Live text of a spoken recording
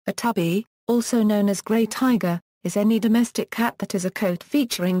A tabby, also known as grey tiger, is any domestic cat that has a coat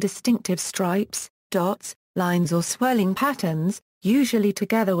featuring distinctive stripes, dots, lines or swirling patterns, usually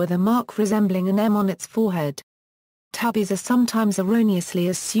together with a mark resembling an M on its forehead. Tabbies are sometimes erroneously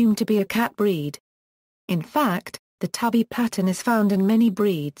assumed to be a cat breed. In fact, the tabby pattern is found in many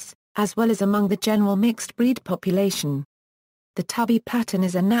breeds, as well as among the general mixed breed population. The tabby pattern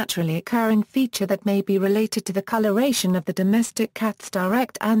is a naturally occurring feature that may be related to the coloration of the domestic cat's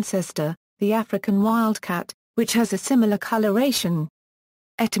direct ancestor, the African Wildcat, which has a similar coloration.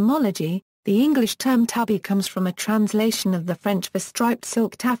 Etymology: the English term tabby comes from a translation of the French for striped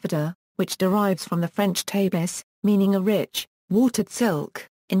silk taffeta, which derives from the French tabis, meaning a rich, watered silk,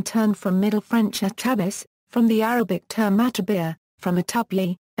 in turn from Middle French Tabbies, from the Arabic term atabia, from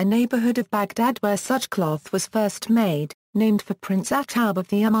Attabli, a neighborhood of Baghdad where such cloth was first made, named for Prince Attab of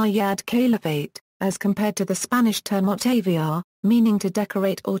the Umayyad Caliphate, as compared to the Spanish term otaviar, meaning to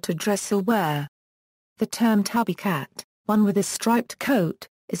decorate or to dress or wear. The term tabby cat, one with a striped coat,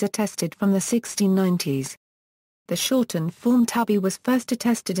 is attested from the 1690s. The shortened form tabby was first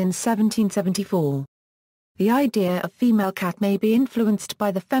attested in 1774. The idea of female cat may be influenced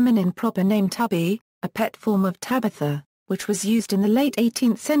by the feminine proper name Tabby, a pet form of Tabitha, which was used in the late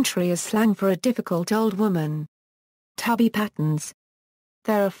 18th century as slang for a difficult old woman. Tabby patterns.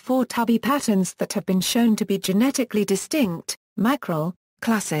 There are 4 tabby patterns that have been shown to be genetically distinct: mackerel,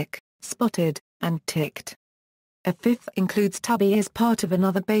 classic, spotted, and ticked. A 5th includes tabby as part of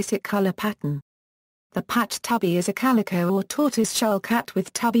another basic color pattern. The patched tabby is a calico or tortoise-shell cat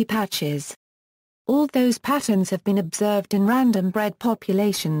with tabby patches. All those patterns have been observed in random bred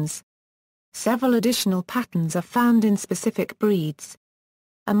populations. Several additional patterns are found in specific breeds.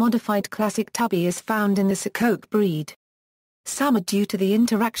 A modified classic tabby is found in the Sakoke breed. Some are due to the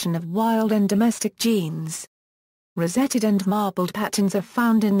interaction of wild and domestic genes. Rosetted and marbled patterns are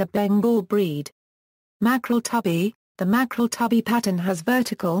found in the Bengal breed. Mackerel tabby: the mackerel tabby pattern has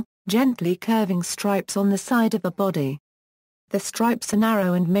vertical, gently curving stripes on the side of the body. The stripes are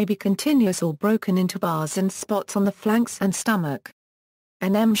narrow and may be continuous or broken into bars and spots on the flanks and stomach.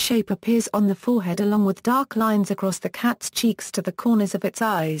 An M shape appears on the forehead along with dark lines across the cat's cheeks to the corners of its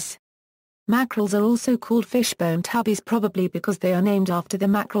eyes. Mackerels are also called fishbone tabbies, probably because they are named after the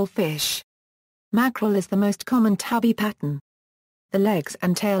mackerel fish. Mackerel is the most common tabby pattern. The legs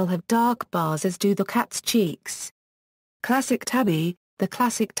and tail have dark bars, as do the cat's cheeks. Classic tabby: the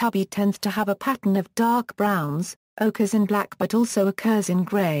classic tabby tends to have a pattern of dark browns, ochres and black, but also occurs in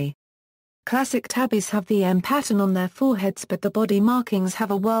gray. Classic tabbies have the M pattern on their foreheads, but the body markings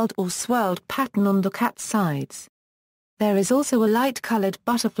have a whorled or swirled pattern on the cat's sides. There is also a light-colored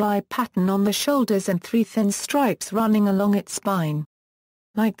butterfly pattern on the shoulders and 3 thin stripes running along its spine.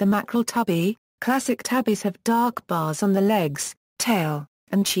 Like the mackerel tabby, classic tabbies have dark bars on the legs, tail,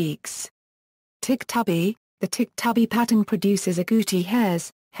 and cheeks. Tick tabby: the tick tabby pattern produces agouti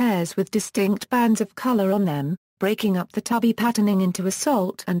hairs with distinct bands of color on them, breaking up the tabby patterning into a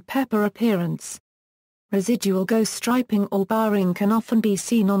salt and pepper appearance. Residual ghost striping or barring can often be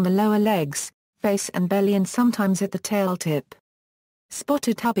seen on the lower legs, face and belly, and sometimes at the tail tip.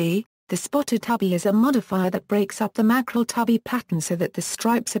 Spotted tabby: the spotted tabby is a modifier that breaks up the mackerel tabby pattern so that the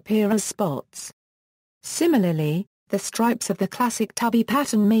stripes appear as spots. Similarly, the stripes of the classic tabby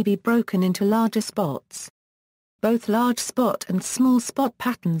pattern may be broken into larger spots. Both large spot and small spot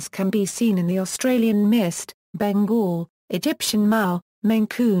patterns can be seen in the Australian mist, Bengal, Egyptian Mau, Maine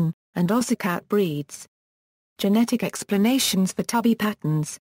Coon, and Ossicat breeds. Genetic explanations for tabby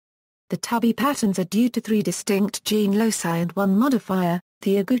patterns. The tabby patterns are due to 3 distinct gene loci and 1 modifier.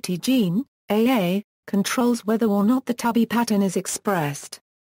 The agouti gene, AA, controls whether or not the tabby pattern is expressed.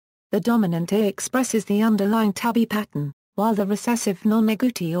 The dominant A expresses the underlying tabby pattern, while the recessive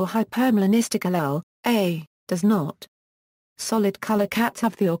non-agouti or hypermelanistic allele, A, does not. Solid color cats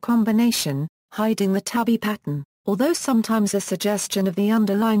have the or combination, hiding the tabby pattern, although sometimes a suggestion of the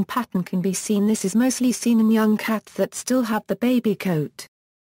underlying pattern can be seen. This is mostly seen in young cats that still have the baby coat.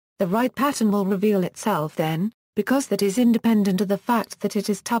 The right pattern will reveal itself then, because that is independent of the fact that it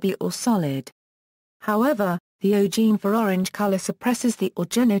is tabby or solid. However, the O gene for orange color suppresses the OR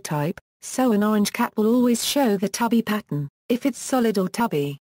genotype, so an orange cat will always show the tabby pattern, if it's solid or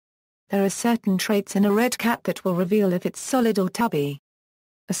tabby. There are certain traits in a red cat that will reveal if it's solid or tabby.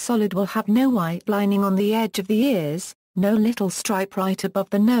 A solid will have no white lining on the edge of the ears, no little stripe right above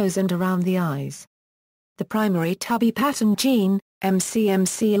the nose and around the eyes. The primary tabby pattern gene,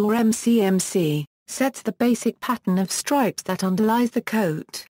 MCMC or MCMC, sets the basic pattern of stripes that underlies the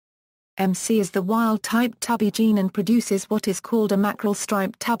coat. MC is the wild-type tabby gene and produces what is called a mackerel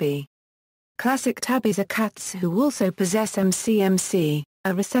striped tabby. Classic tabbies are cats who also possess MCMC,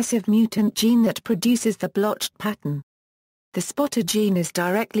 a recessive mutant gene that produces the blotched pattern. The spotter gene is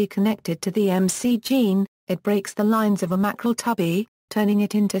directly connected to the MC gene. It breaks the lines of a mackerel tabby, turning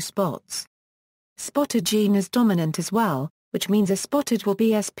it into spots. Spotter gene is dominant as well, which means a spotted will be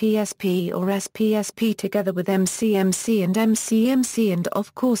SPSP or SPSP together with MCMC and MCMC and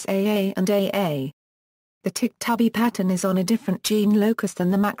of course AA and AA. The tick tabby pattern is on a different gene locus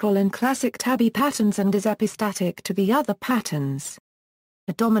than the mackerel and classic tabby patterns and is epistatic to the other patterns.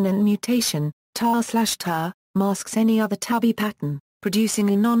 A dominant mutation, TAR/TAR, masks any other tabby pattern,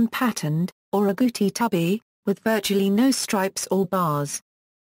 producing a non-patterned, or agouti tabby, with virtually no stripes or bars.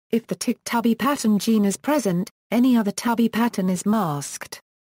 If the tick tabby pattern gene is present, any other tabby pattern is masked.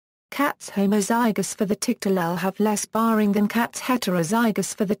 Cats homozygous for the ticked allele have less barring than cats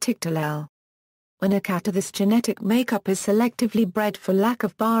heterozygous for the ticked allele. When a cat of this genetic makeup is selectively bred for lack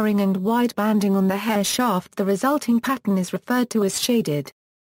of barring and wide banding on the hair shaft, the resulting pattern is referred to as shaded.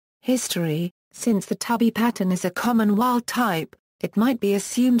 History: since the tabby pattern is a common wild type, it might be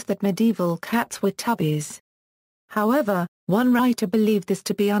assumed that medieval cats were tabbies. However, one writer believed this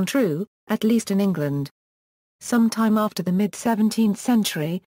to be untrue, at least in England. Sometime after the mid-17th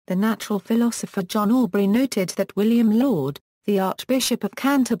century, the natural philosopher John Aubrey noted that William Laud, the Archbishop of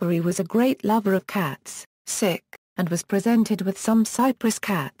Canterbury, was a great lover of cats, and was presented with some cypress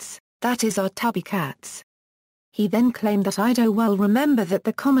cats, that is our tabby cats. He then claimed that I do well remember that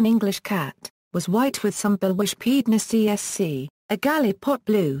the common English cat was white with some Belwish pedna CSC, a gallipot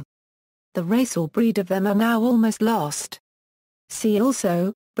blue. The race or breed of them are now almost lost. See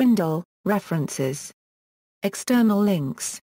also, Brindle, references. External links.